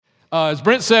As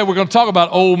Brent said, we're going to talk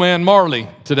about Old Man Marley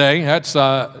today. That's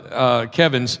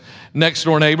Kevin's next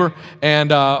door neighbor.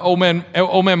 And Old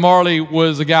Man Marley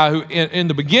was a guy who, in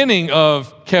the beginning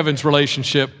of Kevin's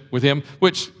relationship with him,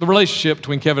 which the relationship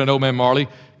between Kevin and Old Man Marley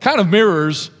kind of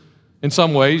mirrors, in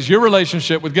some ways, your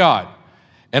relationship with God.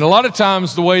 And a lot of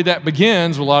times the way that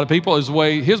begins with a lot of people is the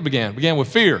way his began. It began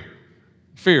with fear.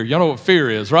 Fear. Y'all know what fear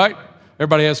is, right?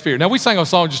 Everybody has fear. Now, we sang a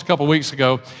song just a couple weeks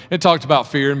ago. It talked about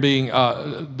fear and being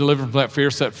delivered from that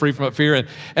fear, set free from that fear.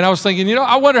 And I was thinking,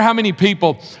 I wonder how many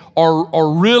people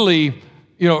are really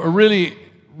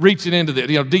reaching into that,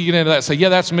 digging into that, say, yeah,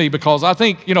 that's me. Because I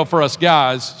think, for us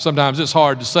guys, sometimes it's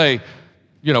hard to say,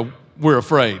 we're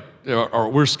afraid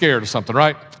or we're scared of something,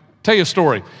 right? Tell you a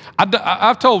story.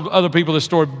 I've told other people this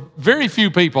story. Very few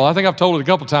people. I think I've told it a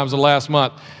couple times in the last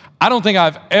month. I don't think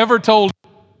I've ever told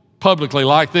publicly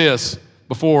like this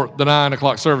before the 9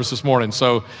 o'clock service this morning.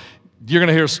 So you're going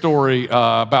to hear a story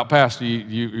about Pastor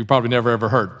you probably never ever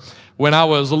heard. When I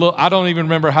was I don't even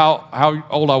remember how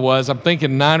old I was. I'm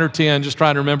thinking 9 or 10, just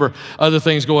trying to remember other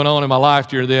things going on in my life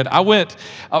during then. I went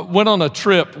on a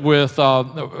trip with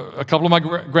a couple of my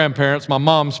grandparents, my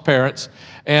mom's parents,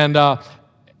 and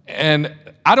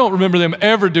I don't remember them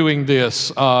ever doing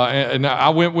this. And I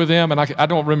went with them, and I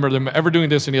don't remember them ever doing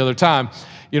this any other time.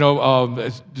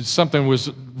 Something was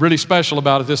really special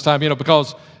about it this time,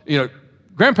 because,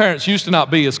 grandparents used to not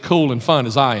be as cool and fun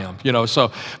as I am,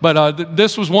 But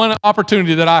this was one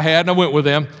opportunity that I had, and I went with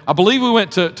them. I believe we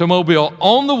went to Mobile.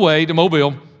 On the way to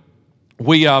Mobile,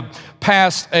 we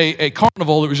passed a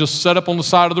carnival that was just set up on the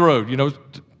side of the road.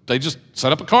 They just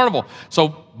set up a carnival.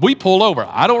 So we pulled over.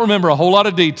 I don't remember a whole lot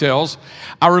of details.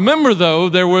 I remember, though,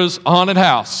 there was a haunted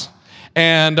house.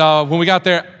 And when we got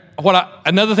there,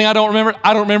 another thing I don't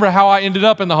remember how I ended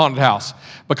up in the haunted house,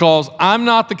 because I'm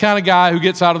not the kind of guy who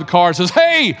gets out of the car and says,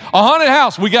 hey, a haunted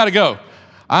house, we got to go.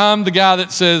 I'm the guy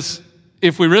that says,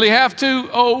 if we really have to,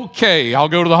 okay, I'll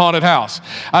go to the haunted house.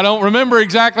 I don't remember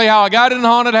exactly how I got in the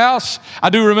haunted house. I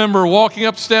do remember walking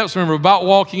up the steps, remember about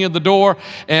walking in the door,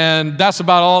 and that's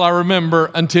about all I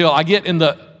remember until I get in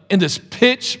this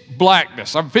pitch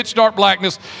blackness. Pitch dark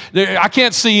blackness. I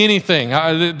can't see anything.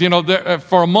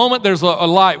 For a moment, there's a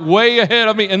light way ahead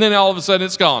of me, and then all of a sudden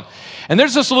it's gone. And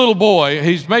there's this little boy.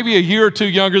 He's maybe a year or two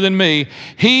younger than me.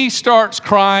 He starts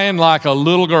crying like a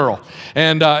little girl.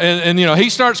 And he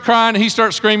starts crying, he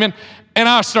starts screaming, and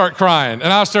I start crying,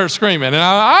 and I start screaming, and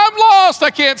I'm lost, I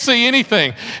can't see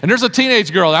anything. And there's a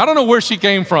teenage girl, I don't know where she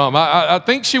came from. I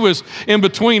think she was in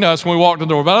between us when we walked in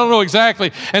the door, but I don't know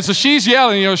exactly. And so she's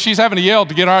yelling, she's having to yell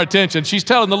to get our attention. She's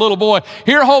telling the little boy,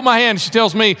 here, hold my hand. She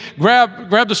tells me, grab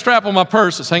the strap on my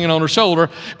purse that's hanging on her shoulder,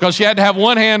 because she had to have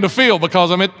one hand to feel, because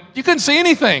you couldn't see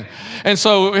anything. And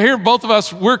so here, both of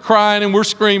us, we're crying and we're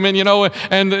screaming,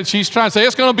 and she's trying to say,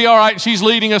 it's going to be all right. And she's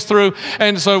leading us through.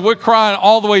 And so we're crying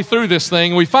all the way through this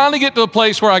thing. We finally get to a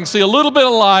place where I can see a little bit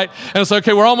of light. And it's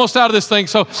okay, we're almost out of this thing.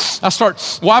 So I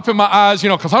start wiping my eyes,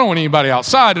 because I don't want anybody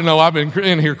outside to know I've been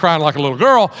in here crying like a little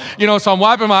girl. So I'm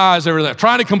wiping my eyes over there,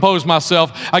 trying to compose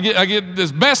myself. I get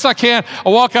as best I can. I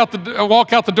walk out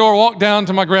the door, walk down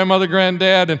to my grandmother,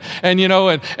 granddad,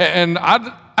 and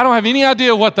I don't have any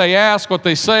idea what they ask, what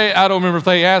they say. I don't remember if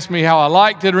they asked me how I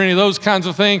liked it or any of those kinds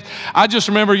of things. I just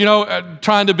remember,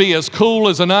 trying to be as cool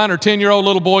as a 9 or 10-year-old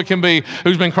little boy can be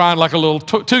who's been crying like a little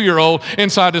 2-year-old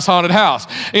inside this haunted house.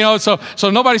 So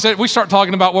nobody said, we start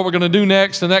talking about what we're going to do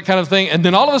next and that kind of thing. And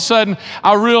then all of a sudden,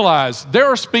 I realized there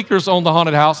are speakers on the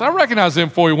haunted house. I recognized them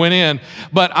before we went in,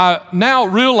 but I now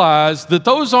realize that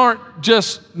those aren't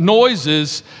just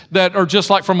noises that are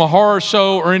just like from a horror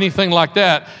show or anything like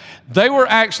that. They were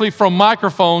actually from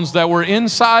microphones that were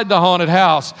inside the haunted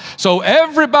house. So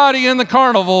everybody in the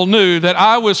carnival knew that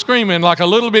I was screaming like a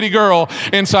little bitty girl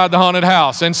inside the haunted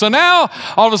house. And so now,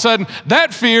 all of a sudden,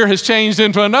 that fear has changed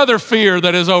into another fear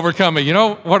that is overcoming. You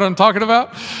know what I'm talking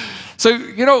about? So,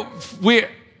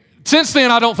 since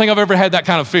then, I don't think I've ever had that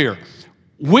kind of fear.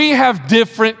 We have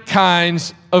different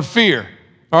kinds of fear,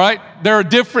 all right? There are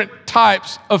different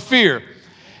types of fear.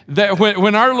 That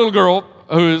when our little girl,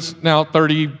 who is now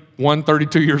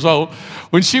 32 years old,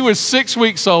 when she was 6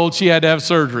 weeks old, she had to have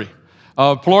surgery.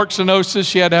 Caloric stenosis,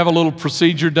 she had to have a little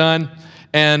procedure done.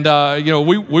 And,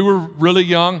 we were really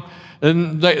young.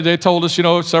 And they told us,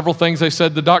 several things. They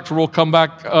said, the doctor will come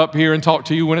back up here and talk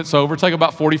to you when it's over. It'll take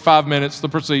about 45 minutes, the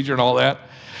procedure and all that.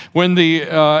 When the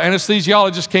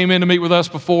anesthesiologist came in to meet with us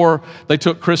before they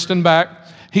took Kristen back,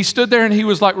 he stood there and he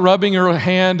was like rubbing her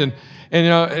hand and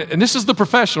this is the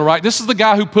professional, right? This is the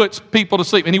guy who puts people to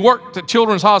sleep. And he worked at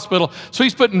Children's Hospital, so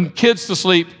he's putting kids to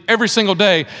sleep every single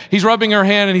day. He's rubbing her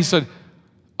hand, and he said,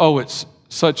 oh, it's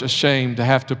such a shame to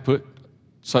have to put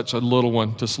such a little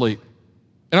one to sleep.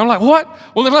 And I'm like, what?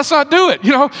 Well, then let's not do it.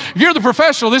 If you're the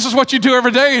professional, this is what you do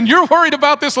every day, and you're worried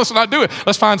about this, let's not do it.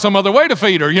 Let's find some other way to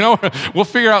feed her, We'll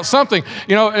figure out something,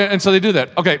 and so they do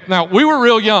that. Okay, now, we were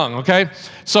real young, okay?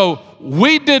 So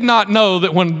we did not know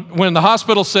that when the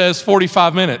hospital says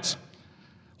 45 minutes,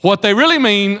 what they really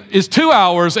mean is 2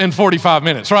 hours and 45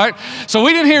 minutes, right? So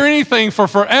we didn't hear anything for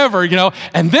forever,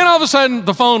 And then all of a sudden,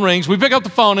 the phone rings. We pick up the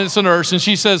phone, and it's a nurse, and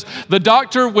she says, the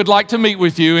doctor would like to meet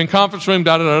with you in conference room,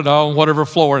 on whatever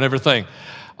floor and everything.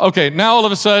 Okay, now all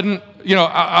of a sudden,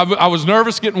 I was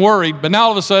nervous, getting worried, but now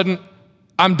all of a sudden,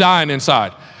 I'm dying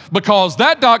inside. Because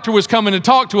that doctor was coming to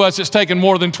talk to us. It's taken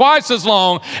more than twice as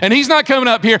long, and he's not coming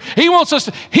up here. He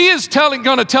is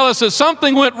going to tell us that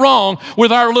something went wrong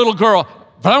with our little girl.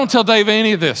 But I don't tell Dave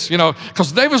any of this,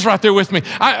 because Dave was right there with me.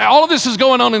 All of this is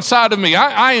going on inside of me.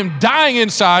 I am dying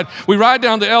inside. We ride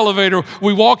down the elevator.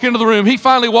 We walk into the room. He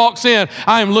finally walks in.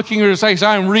 I am looking at his face.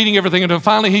 I am reading everything. Until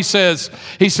finally he says,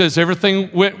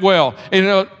 everything went well.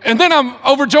 And then I'm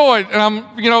overjoyed, and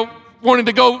I'm, wanting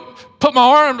to go put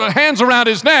my hands around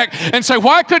his neck and say,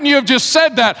 why couldn't you have just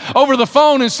said that over the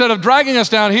phone instead of dragging us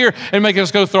down here and making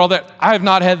us go through all that? I have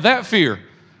not had that fear.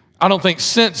 I don't think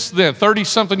since then,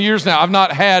 30-something years now, I've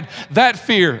not had that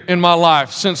fear in my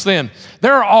life since then.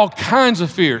 There are all kinds of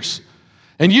fears,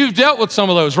 and you've dealt with some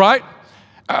of those, right?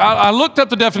 I looked up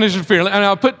the definition of fear, and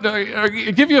I'll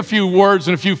give you a few words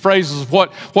and a few phrases of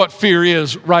what fear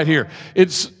is right here.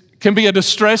 It can be a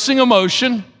distressing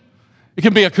emotion. It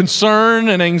can be a concern,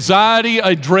 an anxiety,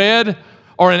 a dread,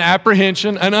 or an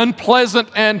apprehension, an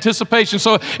unpleasant anticipation.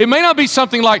 So it may not be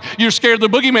something like you're scared the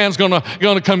boogeyman's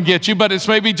gonna come get you, but it's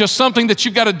maybe just something that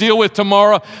you've got to deal with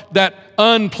tomorrow, that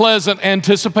unpleasant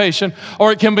anticipation,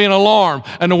 or it can be an alarm,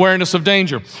 an awareness of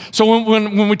danger. So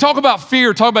when we talk about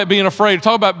fear, talk about being afraid,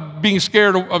 talk about being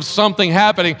scared of something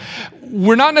happening,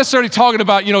 we're not necessarily talking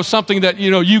about, something that,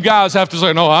 you guys have to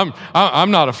say, no, I'm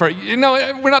not afraid.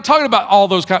 We're not talking about all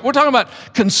those kinds. We're talking about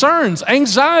concerns,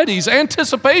 anxieties,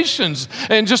 anticipations,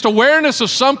 and just awareness of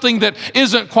something that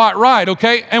isn't quite right,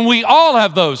 okay? And we all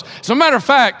have those. As a matter of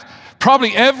fact,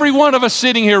 probably every one of us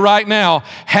sitting here right now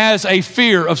has a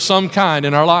fear of some kind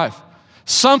in our life.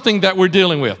 Something that we're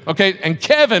dealing with, okay? And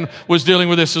Kevin was dealing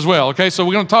with this as well, okay? So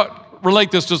we're going to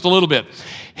relate this just a little bit.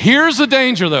 Here's the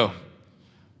danger, though.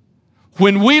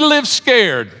 When we live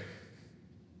scared,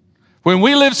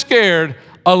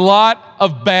 a lot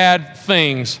of bad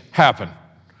things happen.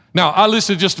 Now, I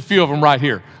listed just a few of them right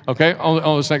here, okay,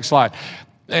 on this next slide.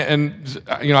 And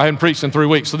I hadn't preached in 3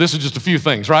 weeks, so this is just a few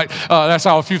things, right? That's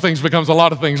how a few things becomes a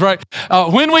lot of things, right?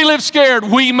 When we live scared,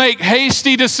 we make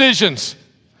hasty decisions.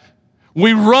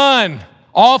 We run.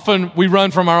 Often, we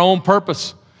run from our own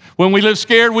purpose. When we live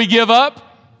scared, we give up,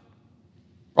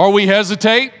 or we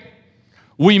hesitate.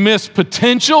 We miss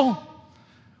potential.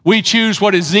 We choose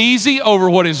what is easy over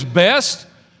what is best.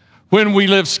 When we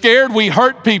live scared, we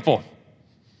hurt people.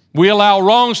 We allow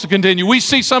wrongs to continue. We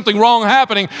see something wrong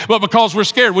happening, but because we're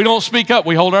scared, we don't speak up.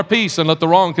 We hold our peace and let the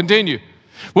wrong continue.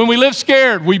 When we live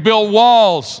scared, we build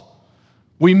walls.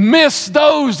 We miss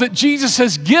those that Jesus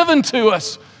has given to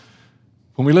us.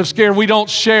 When we live scared, we don't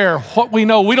share what we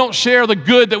know. We don't share the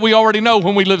good that we already know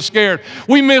when we live scared.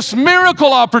 We miss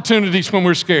miracle opportunities when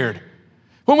we're scared.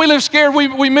 When we live scared,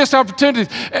 we miss opportunities.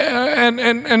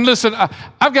 And listen,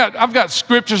 I've got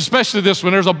scriptures, especially this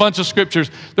one. There's a bunch of scriptures.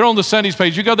 They're on the Sundays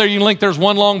page. You go there, you can link. There's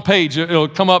one long page. It'll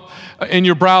come up in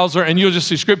your browser, and you'll just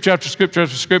see scripture after scripture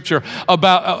after scripture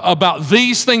about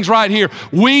these things right here.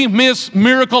 We miss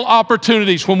miracle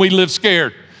opportunities when we live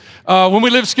scared. When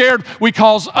we live scared, we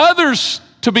cause others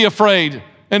to be afraid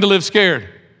and to live scared.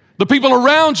 The people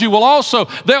around you will also,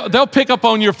 they'll pick up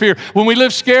on your fear. When we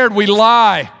live scared, we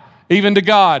lie. Even to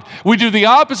God. We do the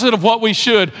opposite of what we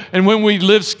should, and when we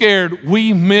live scared,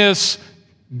 we miss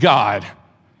God.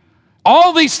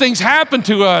 All these things happen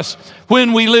to us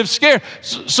when we live scared.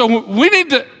 So we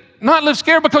need to not live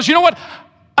scared, because you know what?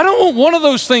 I don't want one of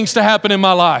those things to happen in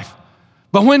my life.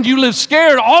 But when you live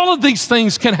scared, all of these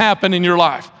things can happen in your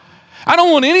life. I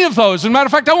don't want any of those. As a matter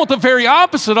of fact, I want the very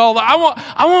opposite. I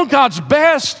want God's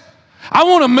best. I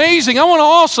want amazing. I want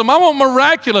awesome. I want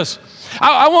miraculous.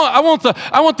 I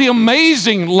want the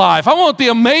amazing life. I want the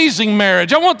amazing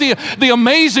marriage. I want the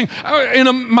amazing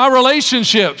in my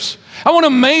relationships. I want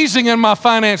amazing in my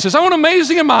finances. I want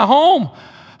amazing in my home.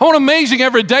 I want amazing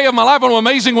every day of my life. I want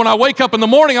amazing when I wake up in the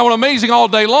morning. I want amazing all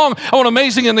day long. I want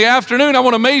amazing in the afternoon. I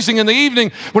want amazing in the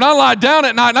evening. When I lie down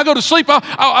at night and I go to sleep,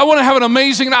 I want to have an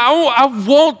amazing night. I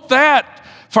want that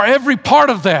for every part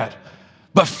of that.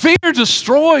 But fear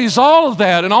destroys all of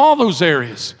that in all those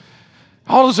areas.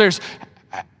 All those areas.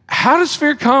 How does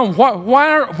fear come?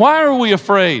 Why are we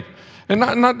afraid?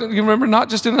 And you remember, not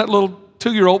just in that little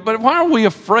 2-year-old, but why are we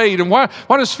afraid? And why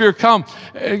does fear come?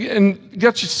 And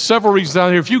got you several reasons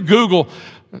down here. If you Google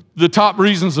the top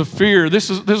reasons of fear, this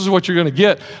is what you're going to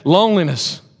get.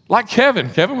 Loneliness. Like Kevin.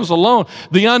 Kevin was alone.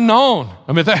 The unknown.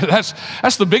 I mean,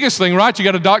 that's the biggest thing, right? You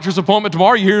got a doctor's appointment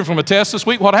tomorrow. You hear from a test this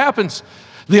week. What happens?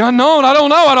 The unknown. I don't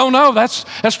know.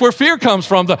 That's where fear comes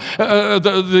from.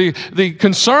 The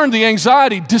concern, the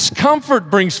anxiety, discomfort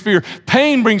brings fear.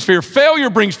 Pain brings fear. Failure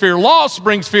brings fear. Loss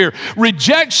brings fear.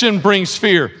 Rejection brings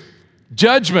fear.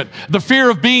 Judgment. The fear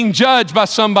of being judged by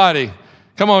somebody.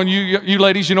 Come on, you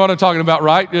ladies, you know what I'm talking about,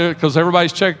 right? Because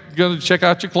everybody's going to check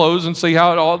out your clothes and see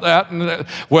all that, and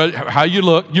how you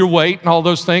look, your weight, and all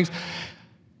those things.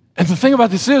 And the thing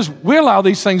about this is, we allow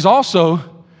these things also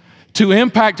to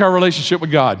impact our relationship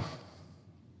with God.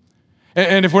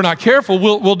 And if we're not careful,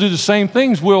 we'll do the same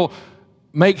things. We'll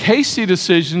make hasty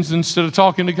decisions instead of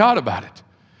talking to God about it.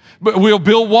 But we'll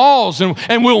build walls,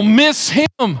 and we'll miss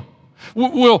Him.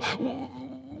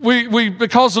 We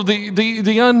because of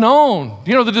the unknown,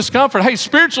 the discomfort. Hey,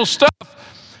 spiritual stuff,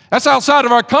 that's outside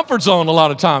of our comfort zone a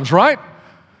lot of times, right?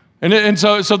 And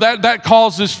so that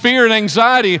causes fear and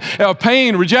anxiety,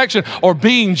 pain, rejection, or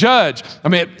being judged. I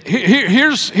mean,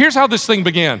 here's how this thing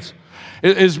begins.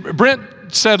 As Brent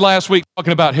said last week,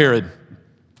 talking about Herod,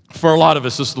 for a lot of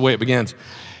us, this is the way it begins.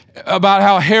 About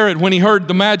how Herod, when he heard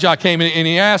the Magi came and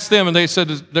he asked them, and they said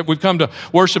that we've come to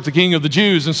worship the King of the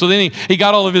Jews. And so then he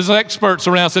got all of his experts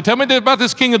around, said, tell me about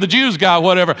this King of the Jews guy,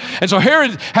 whatever. And so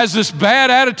Herod has this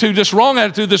bad attitude, this wrong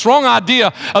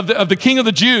idea of the King of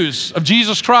the Jews, of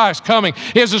Jesus Christ coming.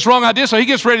 He has this wrong idea, so he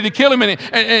gets ready to kill him, and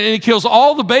he kills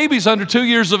all the babies under 2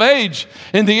 years of age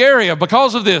in the area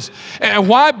because of this. And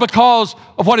why? Because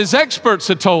of what his experts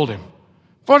had told him.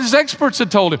 What his experts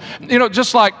had told him.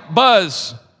 Just like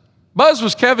Buzz. Buzz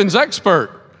was Kevin's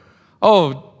expert.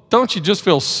 Oh, don't you just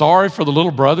feel sorry for the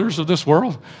little brothers of this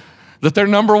world? That their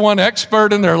number one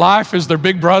expert in their life is their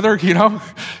big brother, Come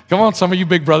on, some of you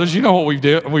big brothers, you know what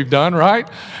we've done, right?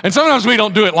 And sometimes we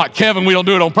don't do it like Kevin. We don't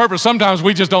do it on purpose. Sometimes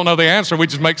we just don't know the answer. We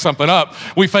just make something up.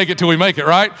 We fake it till we make it,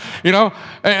 right?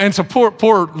 And so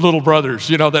poor little brothers,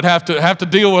 that have to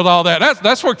deal with all that.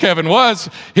 That's where Kevin was.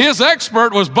 His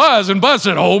expert was Buzz, and Buzz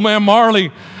said, "Old Man Marley."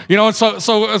 And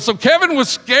so Kevin was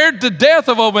scared to death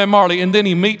of Old Man Marley, and then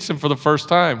he meets him for the first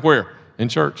time. Where? In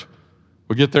church.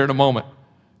 We'll get there in a moment.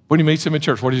 When he meets him in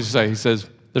church, what does he say? He says,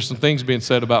 there's some things being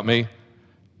said about me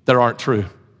that aren't true.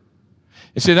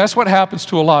 And see, that's what happens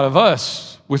to a lot of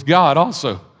us with God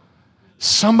also.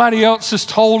 Somebody else has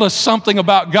told us something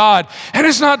about God, and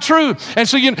it's not true. And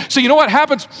so you know what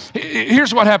happens?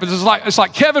 Here's what happens. It's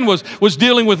like Kevin was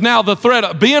dealing with now the threat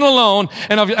of being alone,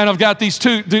 and I've got these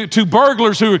two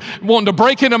burglars who are wanting to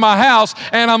break into my house,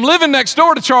 and I'm living next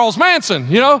door to Charles Manson,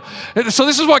 So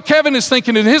this is what Kevin is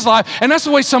thinking in his life, and that's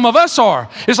the way some of us are.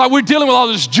 It's like we're dealing with all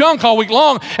this junk all week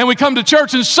long, and we come to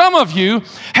church, and some of you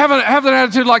have an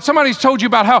attitude like somebody's told you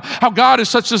about how God is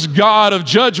such this God of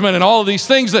judgment and all of these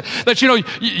things that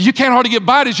you can't hardly get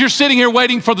by it as you're sitting here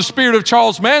waiting for the spirit of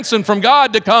Charles Manson from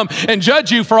God to come and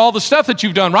judge you for all the stuff that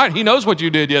you've done, right? He knows what you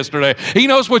did yesterday. He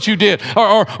knows what you did.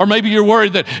 Or maybe you're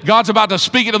worried that God's about to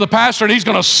speak it to the pastor and he's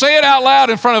going to say it out loud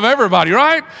in front of everybody,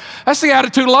 right? That's the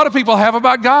attitude a lot of people have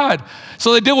about God.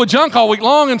 So they deal with junk all week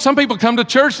long, and some people come to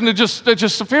church and they're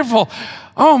just fearful.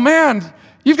 Oh man,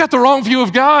 you've got the wrong view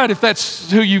of God if that's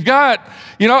who you've got.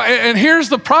 And here's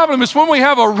the problem. It's when we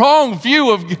have a wrong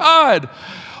view of God,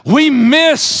 we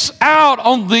miss out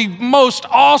on the most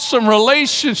awesome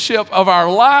relationship of our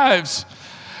lives,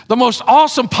 the most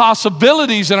awesome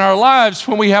possibilities in our lives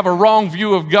when we have a wrong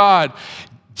view of God.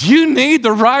 You need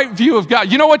the right view of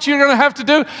God. You know what you're going to have to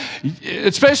do?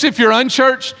 Especially if you're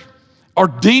unchurched or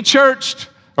de-churched,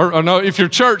 or no, if you're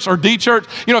churched or de-churched.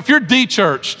 If you're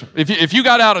de-churched, if you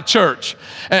got out of church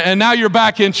and now you're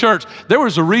back in church, there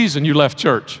was a reason you left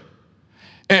church.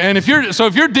 And if you're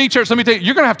de-churched, let me tell you,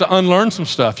 you're going to have to unlearn some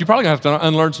stuff. You're probably going to have to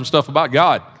unlearn some stuff about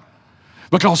God.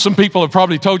 Because some people have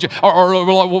probably told you,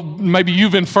 or maybe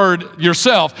you've inferred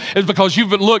yourself, is because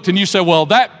you've looked and you said, well,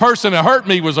 that person that hurt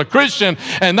me was a Christian,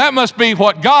 and that must be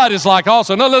what God is like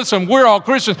also. No, listen, we're all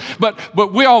Christians, but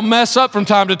we all mess up from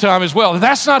time to time as well.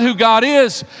 That's not who God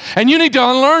is. And you need to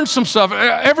unlearn some stuff.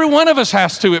 Every one of us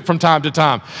has to it from time to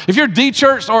time. If you're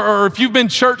de-churched or if you've been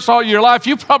churched all your life,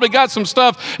 you've probably got some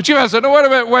stuff that you have said, no,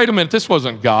 wait a minute, this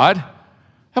wasn't God.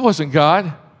 That wasn't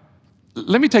God.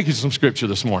 Let me take you to some scripture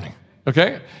this morning.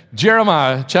 Okay,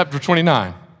 Jeremiah chapter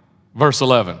 29, verse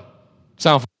 11.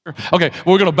 Sound familiar? Okay,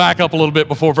 we're going to back up a little bit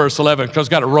before verse 11 because we've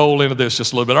got to roll into this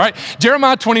just a little bit, all right?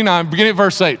 Jeremiah 29, beginning at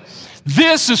verse 8.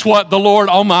 This is what the Lord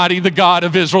Almighty, the God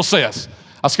of Israel says.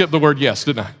 I skipped the word yes,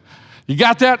 didn't I? You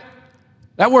got that?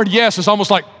 That word yes is almost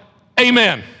like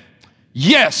amen.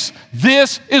 Yes,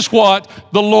 this is what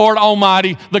the Lord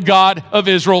Almighty, the God of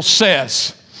Israel,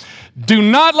 says. Do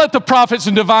not let the prophets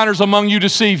and diviners among you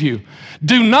deceive you.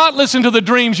 Do not listen to the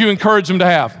dreams you encourage them to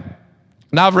have.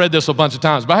 Now, I've read this a bunch of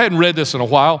times, but I hadn't read this in a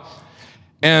while.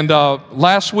 And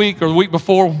last week or the week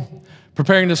before,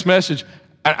 preparing this message,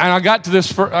 and I got to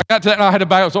that, and I had to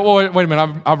back up. So, oh, wait a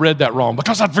minute, I read that wrong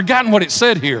because I'd forgotten what it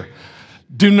said here.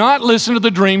 Do not listen to the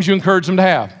dreams you encourage them to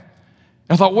have.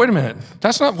 I thought, wait a minute,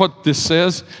 that's not what this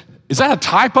says. Is that a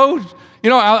typo? You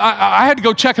know, I had to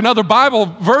go check another Bible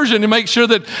version to make sure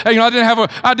that, you know, I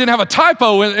didn't have a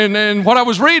typo in what I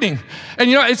was reading. And,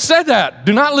 you know, it said that.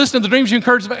 Do not listen to the dreams you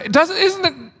encourage.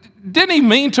 Didn't he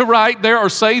mean to write there or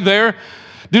say there,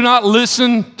 do not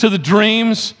listen to the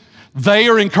dreams they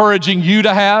are encouraging you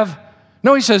to have?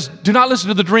 No, he says, do not listen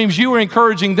to the dreams you are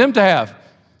encouraging them to have.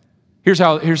 Here's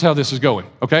how this is going,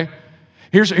 okay?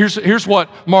 Here's what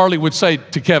Marley would say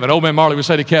to Kevin. Old man Marley would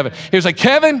say to Kevin. He would say,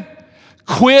 Kevin,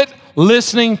 quit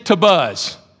listening to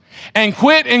Buzz and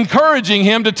quit encouraging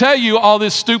him to tell you all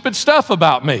this stupid stuff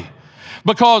about me.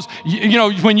 Because, you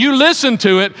know, when you listen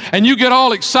to it and you get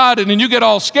all excited and you get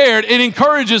all scared, it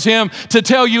encourages him to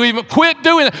tell you even, quit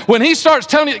doing it. When he starts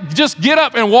telling you, just get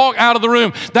up and walk out of the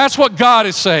room. That's what God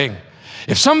is saying.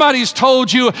 If somebody's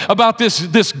told you about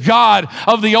this God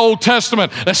of the Old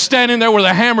Testament that's standing there with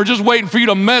a hammer just waiting for you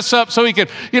to mess up so he can,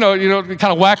 you know,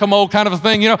 kind of whack-a-mole kind of a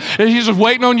thing, you know, and he's just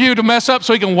waiting on you to mess up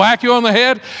so he can whack you on the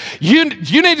head, you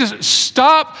need to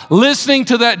stop listening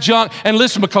to that junk and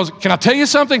listen, because can I tell you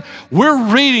something?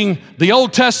 We're reading the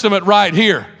Old Testament right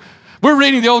here. We're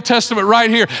reading the Old Testament right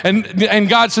here, and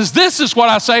God says, this is what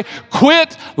I say,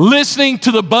 quit listening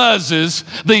to the buzzes,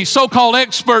 the so-called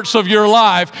experts of your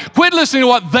life. Quit listening to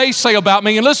what they say about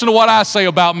me and listen to what I say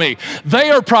about me.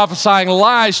 They are prophesying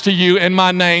lies to you in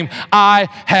my name. I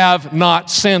have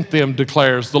not sent them,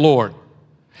 declares the Lord.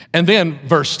 And then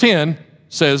verse 10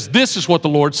 says, this is what the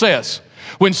Lord says.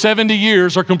 When 70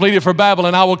 years are completed for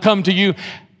Babylon, I will come to you.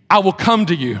 I will come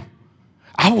to you.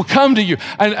 I will come to you,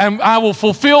 and I will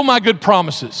fulfill my good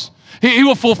promises. He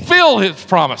will fulfill his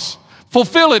promise.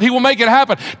 Fulfill it. He will make it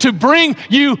happen to bring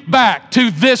you back to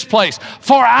this place.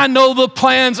 For I know the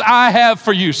plans I have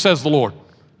for you, says the Lord.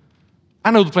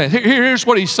 I know the plans. Here's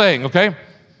what he's saying, okay?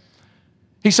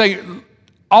 He's saying,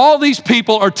 all these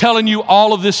people are telling you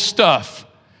all of this stuff.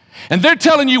 And they're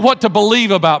telling you what to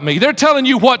believe about me. They're telling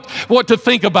you what to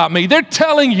think about me. They're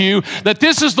telling you that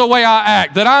this is the way I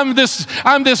act, that I'm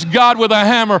this God with a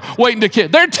hammer waiting to kill.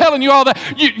 They're telling you all that.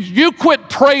 You quit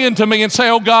praying to me and say,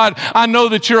 oh God, I know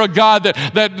that you're a God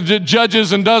that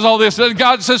judges and does all this. And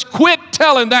God says, quit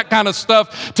telling that kind of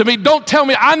stuff to me. Don't tell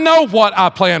me. I know what I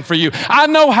plan for you. I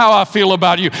know how I feel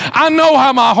about you. I know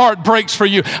how my heart breaks for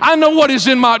you. I know what is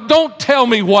in my, don't tell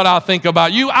me what I think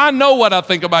about you. I know what I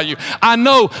think about you. I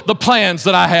know the plans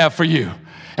that I have for you.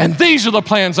 And these are the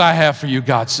plans I have for you,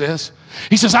 God says.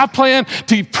 He says, I plan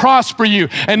to prosper you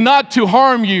and not to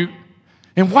harm you.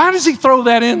 And why does he throw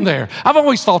that in there? I've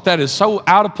always thought that is so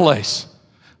out of place.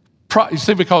 You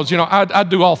see, because, you know, I'd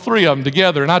do all three of them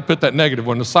together and I'd put that negative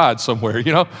one aside somewhere,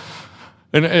 you know.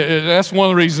 And that's one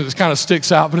of the reasons it kind of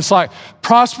sticks out. But it's like,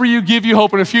 prosper you, give you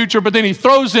hope in the future. But then he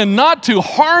throws in not to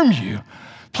harm you.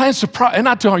 Plans to and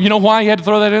not to harm. You know why he had to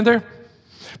throw that in there?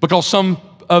 Because some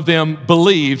of them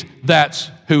believed that's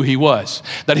who he was.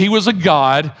 That he was a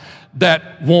God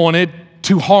that wanted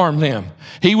to harm them.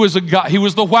 He was a God, he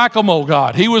was the whack-a-mole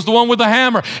God. He was the one with the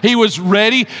hammer. He was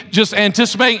ready, just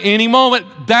anticipating any moment.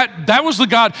 That was the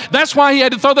God. That's why he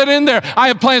had to throw that in there. I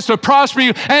have plans to prosper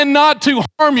you and not to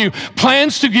harm you.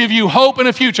 Plans to give you hope in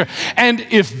a future. And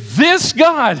if this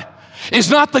God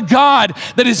is not the God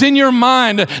that is in your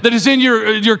mind, that is in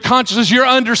your consciousness, your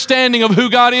understanding of who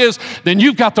God is, then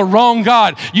you've got the wrong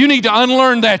God. You need to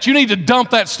unlearn that. You need to dump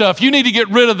that stuff. You need to get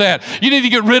rid of that. You need to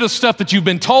get rid of stuff that you've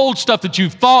been told, stuff that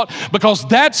you've thought, because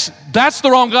that's the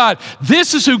wrong God.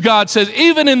 This is who God says,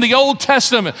 even in the Old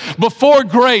Testament, before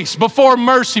grace, before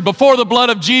mercy, before the blood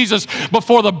of Jesus,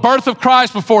 before the birth of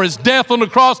Christ, before his death on the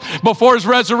cross, before his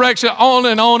resurrection, on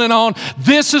and on and on.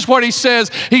 This is what he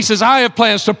says. He says, I have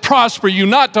plans to prosper you,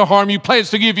 not to harm you,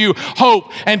 plans to give you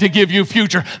hope and to give you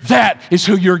future. That is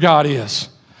who your God is.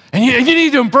 And you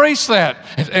need to embrace that.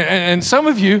 And some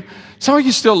of you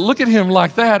still look at him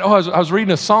like that. Oh, I was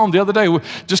reading a psalm the other day,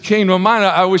 just came to my mind.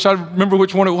 I wish I remember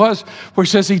which one it was, where he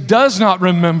says he does not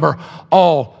remember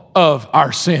all of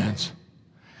our sins.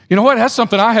 You know what? That's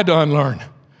something I had to unlearn.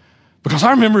 Because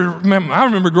I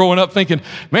remember growing up thinking,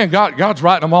 man, God's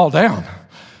writing them all down.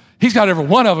 He's got every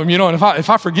one of them, you know, and if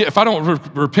I forget, if I don't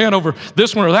repent over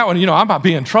this one or that one, you know, I might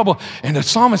be in trouble. And the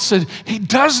psalmist said, he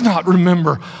does not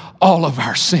remember all of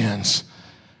our sins.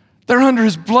 They're under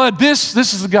his blood. This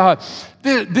is the God.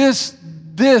 This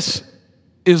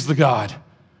is the God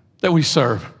that we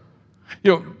serve.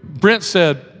 You know, Brent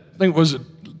said, I think it was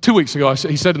 2 weeks ago,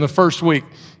 he said in the first week,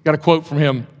 got a quote from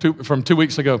him from 2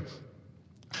 weeks ago.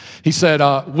 He said,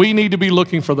 we need to be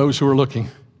looking for those who are looking.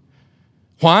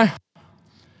 Why?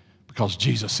 Because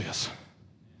Jesus is.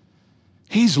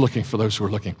 He's looking for those who are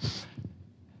looking.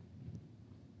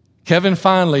 Kevin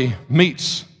finally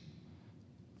meets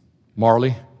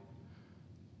Marley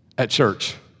at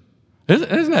church.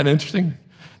 Isn't that interesting?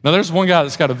 Now, there's one guy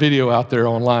that's got a video out there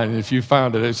online, and if you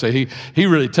found it, they say he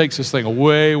really takes this thing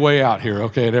way, way out here,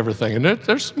 okay, and everything. And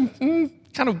there's some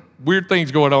kind of weird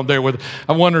things going on there with,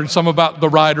 I'm wondering some about the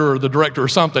writer or the director or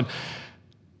something.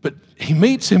 But he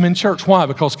meets him in church. Why?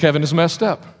 Because Kevin is messed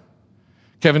up.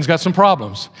 Kevin's got some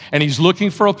problems, and he's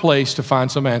looking for a place to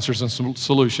find some answers and some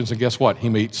solutions. And guess what? He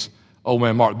meets old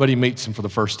man Marley, but he meets him for the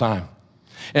first time.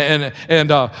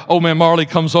 And old man Marley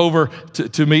comes over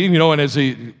to meet him, you know, and as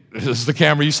the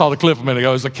camera, you saw the clip a minute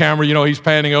ago, as the camera, you know, he's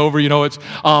panning over, you know, it's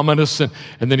ominous, and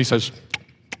then he says,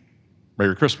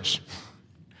 Merry Christmas.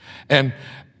 And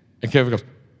Kevin goes,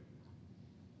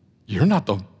 you're not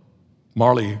the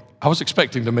Marley I was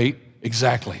expecting to meet.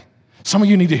 Exactly. Some of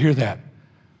you need to hear that.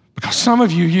 Because some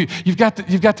of you've got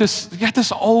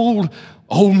this old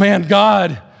man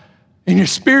God in your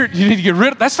spirit you need to get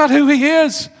rid of. That's not who he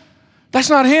is. That's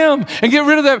not him. And get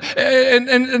rid of that.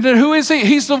 And then who is he?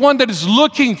 He's the one that is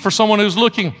looking for someone who's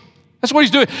looking. That's what he's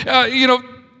doing. You know,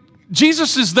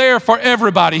 Jesus is there for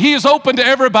everybody. He is open to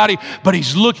everybody, but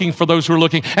he's looking for those who are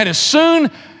looking. And as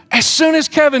soon as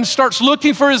Kevin starts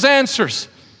looking for his answers,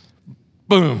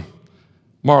 boom,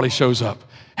 Marley shows up.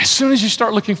 As soon as you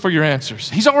start looking for your answers,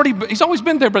 he's always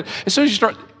been there, but as soon as you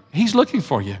start, he's looking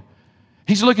for you.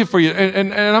 He's looking for you.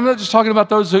 And I'm not just talking about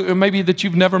those who maybe that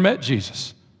you've never met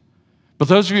Jesus, but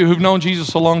those of you who've known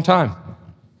Jesus a long time.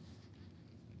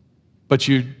 But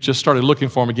you just started looking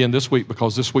for him again this week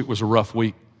because this week was a rough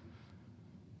week.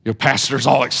 Your pastor's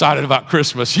all excited about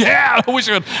Christmas. Yeah, I wish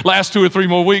it would last 2 or 3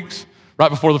 more weeks. Right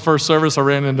before the first service, I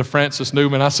ran into Francis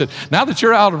Newman. I said, now that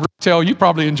you're out of retail, you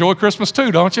probably enjoy Christmas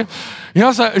too, don't you? You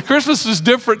know, so Christmas is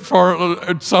different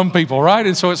for some people, right?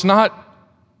 And so it's not,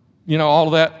 you know, all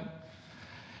of that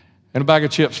and a bag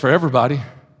of chips for everybody.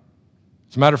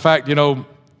 As a matter of fact, you know,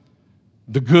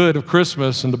 the good of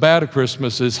Christmas and the bad of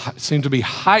Christmas seem to be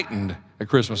heightened at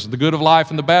Christmas. The good of life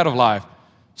and the bad of life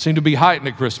seem to be heightened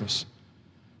at Christmas.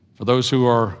 For those who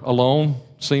are alone,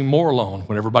 seem more alone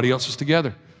when everybody else is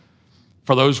together.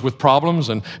 For those with problems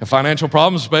and financial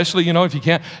problems, especially, you know, if you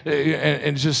can't,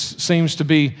 it just seems to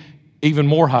be even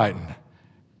more heightened.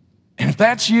 And if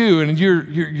that's you and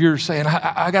you're saying,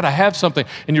 I got to have something,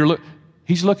 and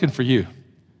he's looking for you.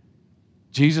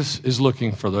 Jesus is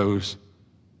looking for those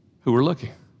who are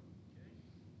looking.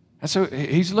 That's what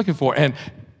he's looking for. And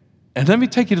let me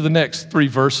take you to the next 3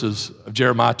 verses of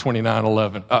Jeremiah 29,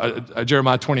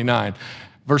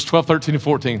 verse 12, 13, and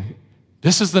 14.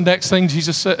 This is the next thing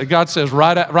God says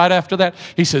right after that.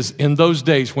 He says, in those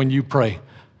days when you pray,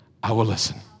 I will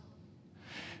listen.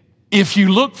 If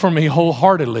you look for me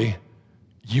wholeheartedly,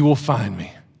 you will find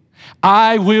me.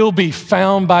 I will be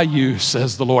found by you,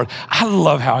 says the Lord. I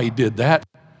love how he did that.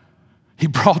 He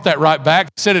brought that right back,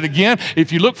 said it again.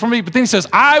 If you look for me, but then he says,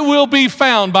 I will be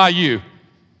found by you.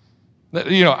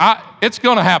 You know, it's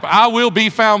going to happen. I will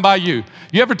be found by you.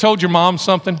 You ever told your mom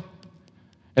something?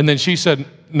 And then she said,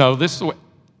 no, this is the way,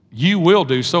 you will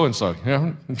do so-and-so.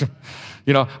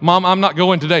 You know, Mom, I'm not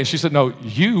going today. She said, no,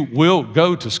 you will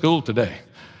go to school today.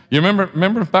 You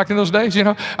remember back in those days, you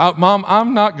know, Mom,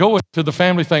 I'm not going to the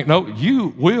family thing. No,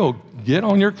 you will get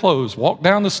on your clothes, walk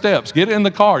down the steps, get in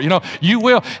the car. You know, you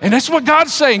will. And that's what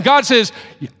God's saying. God says,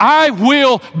 I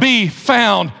will be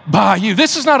found by you.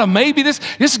 This is not a maybe. This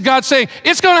is God saying,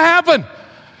 it's going to happen.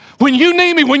 When you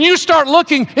need me, when you start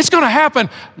looking, it's going to happen.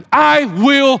 I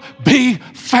will be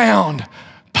found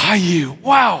by you.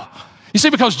 Wow. You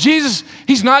see, because Jesus,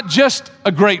 he's not just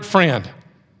a great friend.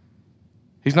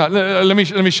 He's not. Let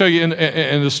me show you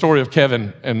in the story of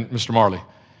Kevin and Mr. Marley.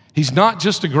 He's not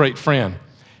just a great friend.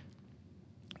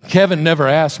 Kevin never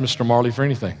asked Mr. Marley for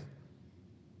anything.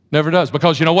 Never does.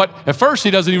 Because you know what? At first,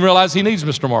 he doesn't even realize he needs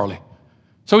Mr. Marley.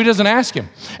 So he doesn't ask him.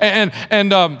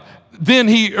 Then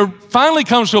he finally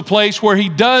comes to a place where he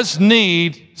does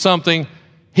need something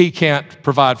he can't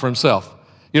provide for himself.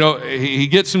 You know, he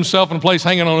gets himself in a place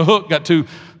hanging on a hook, got 2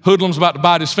 hoodlums about to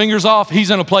bite his fingers off. He's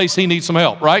in a place he needs some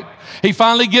help, right? He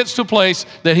finally gets to a place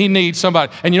that he needs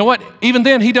somebody. And you know what? Even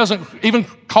then, he doesn't even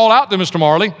call out to Mr.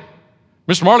 Marley.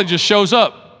 Mr. Marley just shows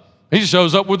up. He just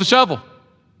shows up with a shovel.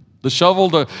 The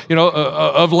shovel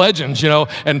of legends,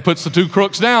 and puts the two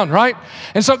crooks down, right?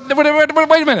 And so, wait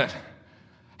a minute.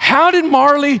 How did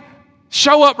Marley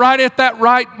show up right at that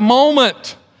right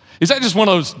moment? Is that just one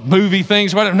of those movie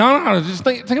things? No. Just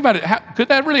think about it. Could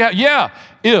that really happen? Yeah,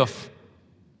 if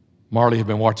Marley had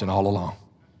been watching all along.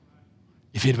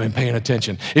 If he'd been paying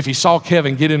attention. If he saw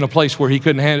Kevin get in a place where he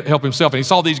couldn't help himself, and he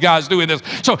saw these guys doing this.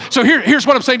 So here's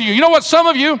what I'm saying to you. You know what? Some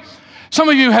of you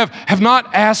have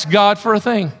not asked God for a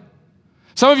thing.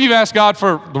 Some of you have asked God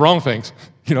for the wrong things,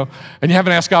 and you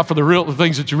haven't asked God for the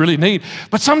things that you really need.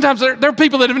 But sometimes there are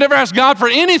people that have never asked God for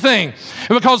anything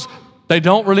because they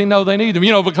don't really know they need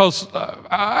Him. Because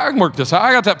I can work this out.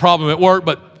 I got that problem at work,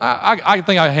 but I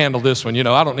think I handle this one.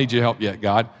 I don't need your help yet,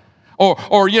 God.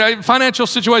 Or financial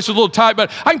situation's a little tight,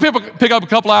 but I can pick up a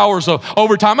couple hours of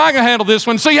overtime. I can handle this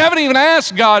one. So you haven't even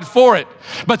asked God for it.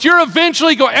 But you're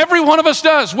eventually every one of us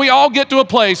does. We all get to a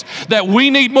place that we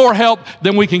need more help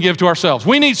than we can give to ourselves.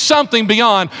 We need something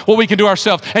beyond what we can do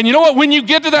ourselves. And you know what? When you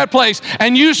get to that place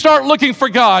and you start looking for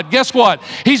God, guess what?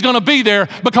 He's going to be there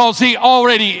because He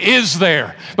already is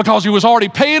there. Because He was already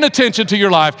paying attention to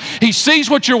your life. He sees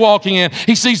what you're walking in.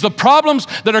 He sees the problems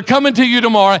that are coming to you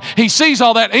tomorrow. He sees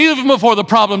all that. Even before the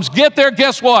problems get there,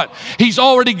 guess what? He's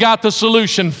already got the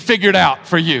solution figured out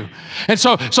for you. And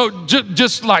so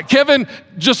just like Kevin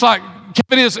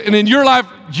is, and in your life,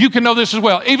 you can know this as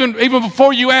well. Even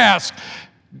before you ask,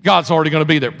 God's already going to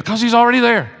be there because He's already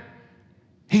there.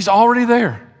 He's already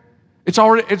there. It's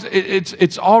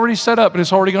already set up, and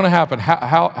it's already going to happen.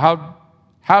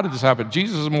 How did this happen?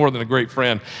 Jesus is more than a great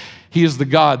friend. He is the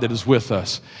God that is with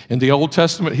us. In the Old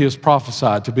Testament, He is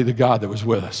prophesied to be the God that was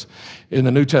with us. In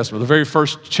the New Testament, the very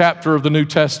first chapter of the New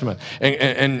Testament,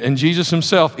 and Jesus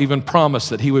Himself even promised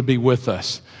that He would be with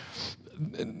us.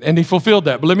 And He fulfilled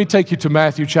that. But let me take you to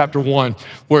Matthew chapter 1,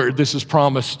 where this is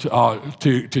promised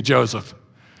to Joseph.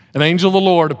 An angel of the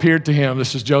Lord appeared to him.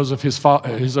 This is Joseph, his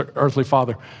earthly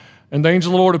father. And the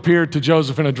angel of the Lord appeared to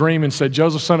Joseph in a dream and said,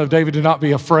 Joseph, son of David, do not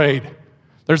be afraid.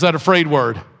 There's that afraid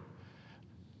word.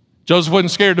 Joseph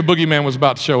wasn't scared the boogeyman was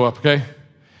about to show up, okay?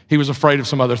 He was afraid of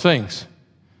some other things.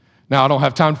 Now, I don't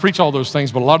have time to preach all those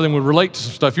things, but a lot of them would relate to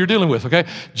some stuff you're dealing with, okay?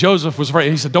 Joseph was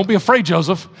afraid. He said, don't be afraid,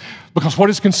 Joseph, because what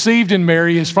is conceived in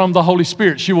Mary is from the Holy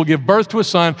Spirit. She will give birth to a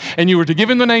son, and you are to give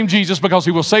him the name Jesus because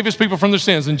He will save His people from their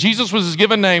sins. And Jesus was His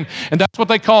given name, and that's what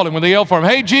they called Him when they yelled for Him,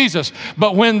 hey, Jesus.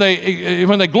 But when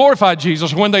they glorified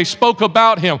Jesus, when they spoke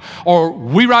about Him, or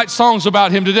we write songs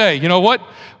about Him today, you know what?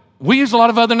 We use a lot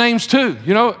of other names too,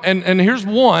 and here's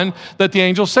one that the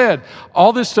angel said.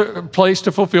 All this took place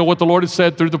to fulfill what the Lord had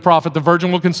said through the prophet, the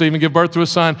virgin will conceive and give birth to a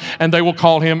son, and they will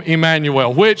call Him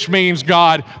Emmanuel, which means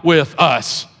God with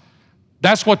us.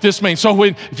 That's what this means. So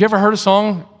if you ever heard a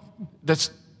song that's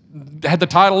had the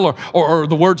title or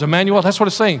the words Emmanuel, that's what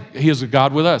it's saying. He is the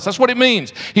God with us. That's what it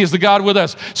means. He is the God with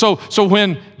us. So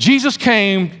when Jesus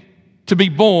came to be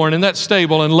born in that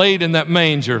stable and laid in that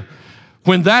manger,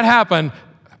 when that happened,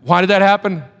 why did that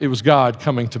happen? It was God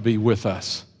coming to be with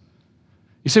us.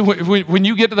 You see, when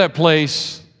you get to that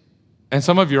place, and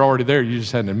some of you are already there, you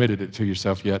just hadn't admitted it to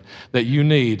yourself yet, that you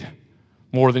need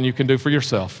more than you can do for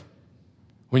yourself.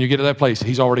 When you get to that place,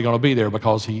 He's already going to be there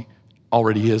because He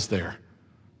already is there.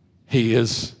 He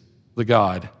is the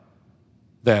God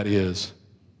that is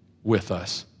with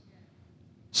us.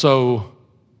 So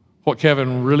what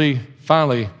Kevin really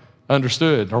finally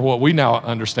understood, or what we now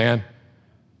understand,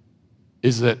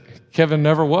 is that Kevin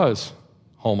never was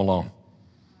home alone.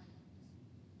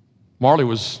 Marley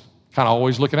was kind of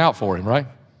always looking out for him, right?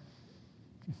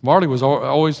 Marley was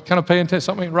always kind of paying attention,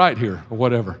 something ain't right here, or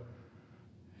whatever.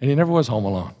 And he never was home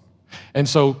alone. And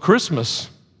so Christmas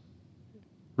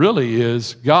really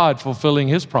is God fulfilling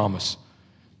His promise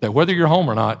that whether you're home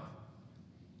or not,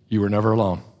 you were never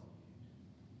alone.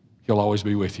 He'll always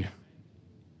be with you.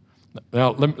 Now,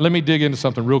 let me dig into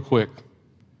something real quick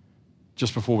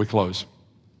just before we close.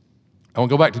 I want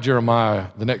to go back to Jeremiah,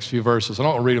 the next few verses. I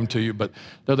don't want to read them to you, but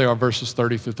there they are, verses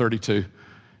 30 through 32.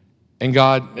 And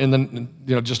God,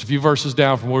 just a few verses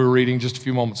down from where we were reading just a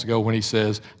few moments ago when He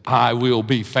says, I will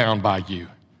be found by you.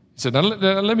 He said, now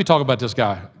let me talk about this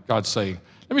guy, God's saying.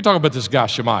 Let me talk about this guy,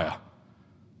 Shemaiah.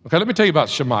 Okay, let me tell you about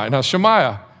Shemaiah. Now,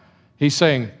 Shemaiah, He's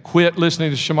saying, quit listening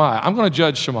to Shemaiah. I'm going to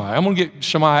judge Shemaiah. I'm going to get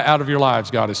Shemaiah out of your lives,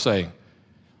 God is saying.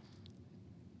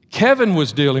 Kevin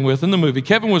was dealing with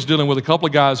a couple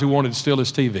of guys who wanted to steal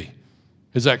his TV,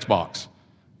 his Xbox.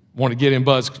 Wanted to get in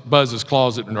Buzz's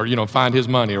closet or, find his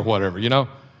money or whatever,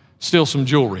 steal some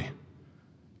jewelry,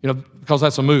 because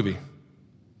that's a movie.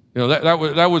 That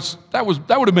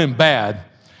would have been bad.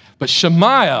 But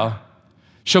Shemaiah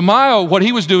Shemaiah, what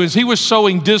he was doing is he was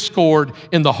sowing discord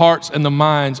in the hearts and the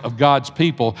minds of God's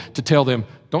people to tell them,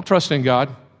 don't trust in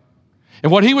God.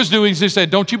 And what he was doing is he said,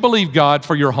 don't you believe God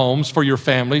for your homes, for your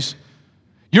families?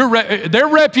 Their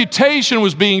reputation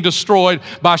was being destroyed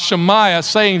by Shemaiah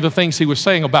saying the things he was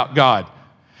saying about God.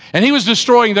 And he was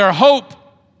destroying their hope,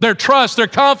 their trust, their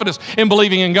confidence in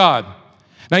believing in God.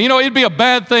 Now, you know, it'd be a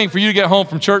bad thing for you to get home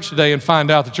from church today and find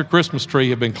out that your Christmas tree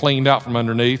had been cleaned out from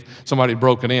underneath, somebody had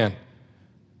broken in.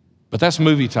 But that's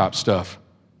movie type stuff.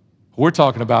 What we're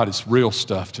talking about is real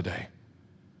stuff today.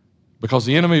 Because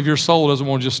the enemy of your soul doesn't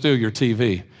want to just steal your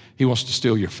TV. He wants to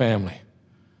steal your family.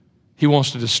 He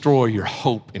wants to destroy your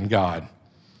hope in God.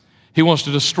 He wants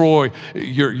to destroy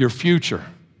your future.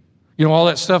 You know, all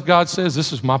that stuff God says,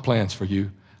 this is my plans for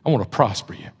you. I want to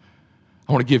prosper you.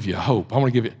 I want to give you hope. I want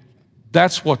to give you,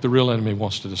 that's what the real enemy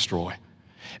wants to destroy.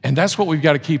 And that's what we've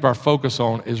got to keep our focus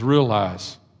on is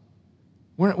realize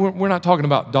we're not talking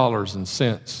about dollars and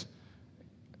cents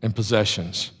and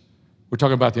possessions. We're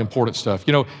talking about the important stuff.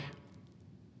 You know,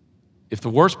 if the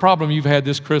worst problem you've had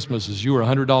this Christmas is you were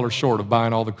 $100 short of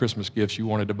buying all the Christmas gifts you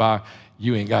wanted to buy,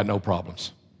 you ain't got no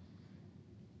problems.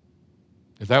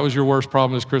 If that was your worst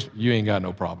problem this Christmas, you ain't got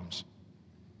no problems.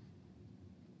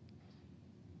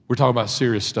 We're talking about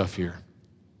serious stuff here.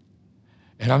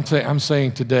 And I'm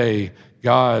saying today,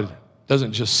 God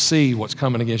doesn't just see what's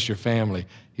coming against your family.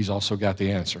 He's also got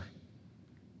the answer.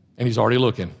 And he's already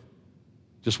looking,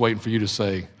 just waiting for you to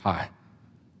say hi.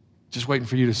 Just waiting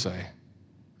for you to say.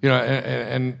 You know,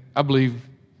 and I believe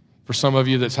for some of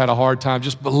you that's had a hard time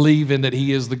just believing that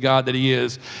he is the God that he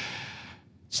is,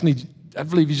 I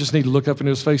believe you just need to look up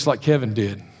into his face like Kevin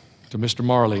did to Mr.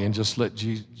 Marley and just let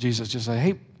Jesus just say,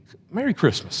 hey, Merry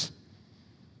Christmas.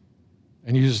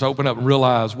 And you just open up and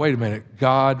realize, wait a minute,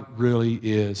 God really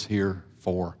is here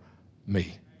for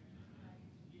me.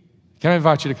 Can I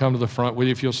invite you to come to the front with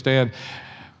you if you'll stand?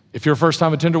 If you're a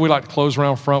first-time attender, we'd like to close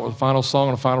around front with a final song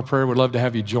and a final prayer. We'd love to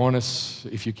have you join us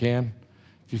if you can,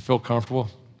 if you feel comfortable.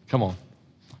 Come on.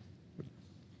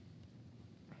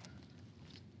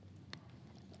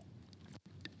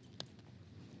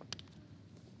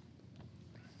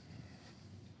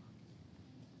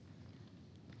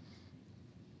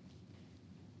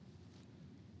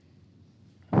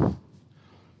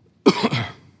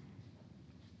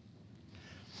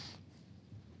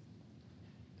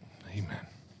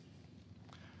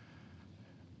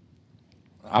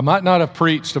 I might not have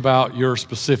preached about your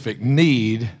specific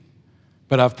need,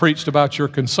 but I've preached about your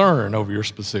concern over your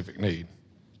specific need,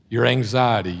 your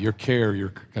anxiety, your care, your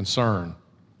concern,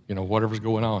 you know, whatever's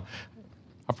going on.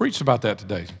 I preached about that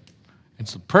today. And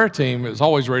so the prayer team is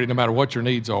always ready, no matter what your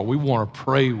needs are. We want to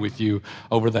pray with you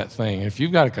over that thing. And if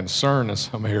you've got a concern in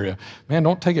some area, man,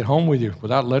 don't take it home with you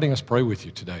without letting us pray with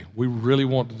you today. We really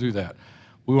want to do that.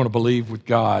 We want to believe with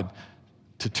God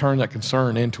to turn that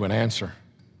concern into an answer.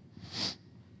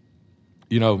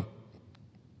 You know,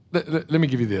 let me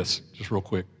give you this just real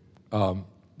quick.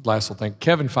 Last little thing.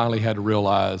 Kevin finally had to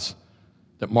realize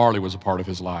that Marley was a part of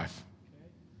his life.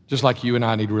 Just like you and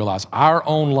I need to realize our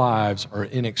own lives are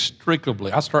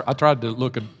inextricably. I tried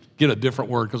to get a different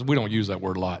word because we don't use that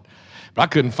word a lot. But I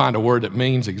couldn't find a word that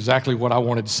means exactly what I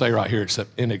wanted to say right here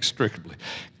except inextricably.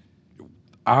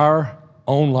 Our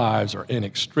own lives are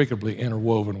inextricably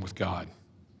interwoven with God.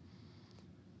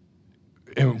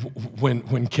 And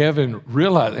when Kevin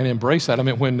realized and embraced that, I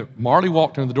mean, when Marley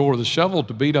walked in the door with a shovel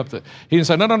to beat up he didn't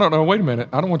say, no, wait a minute,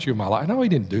 I don't want you in my life. No, he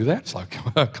didn't do that. It's like,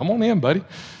 come on in, buddy.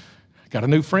 Got a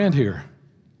new friend here.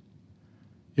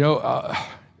 You know,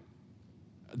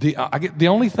 the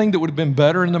only thing that would have been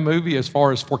better in the movie as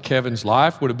far as for Kevin's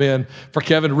life would have been for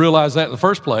Kevin to realize that in the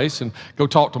first place and go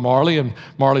talk to Marley, and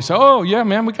Marley say, oh, yeah,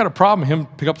 man, we got a problem. Him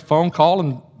pick up the phone, call,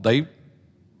 and they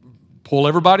pull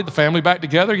everybody, the family back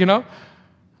together, you know.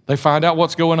 They find out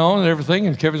what's going on and everything,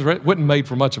 and Kevin's wouldn't have made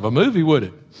for much of a movie, would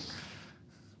it?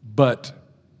 But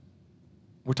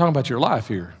we're talking about your life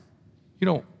here. You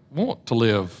don't want to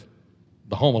live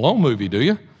the Home Alone movie, do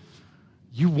you?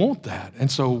 You want that.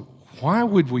 And so why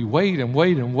would we wait and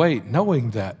wait and wait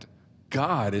knowing that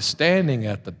God is standing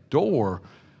at the door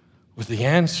with the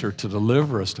answer to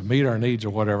deliver us, to meet our needs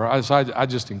or whatever? I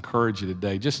just encourage you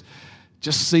today, just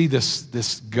see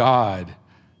this God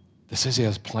that says he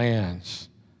has plans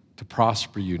to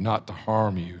prosper you, not to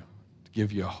harm you, to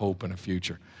give you a hope and a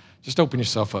future. Just open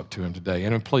yourself up to him today.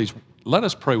 And please, let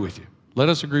us pray with you. Let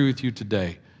us agree with you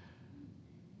today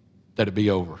that it be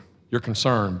over. Your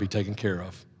concern be taken care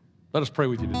of. Let us pray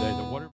with you today that whatever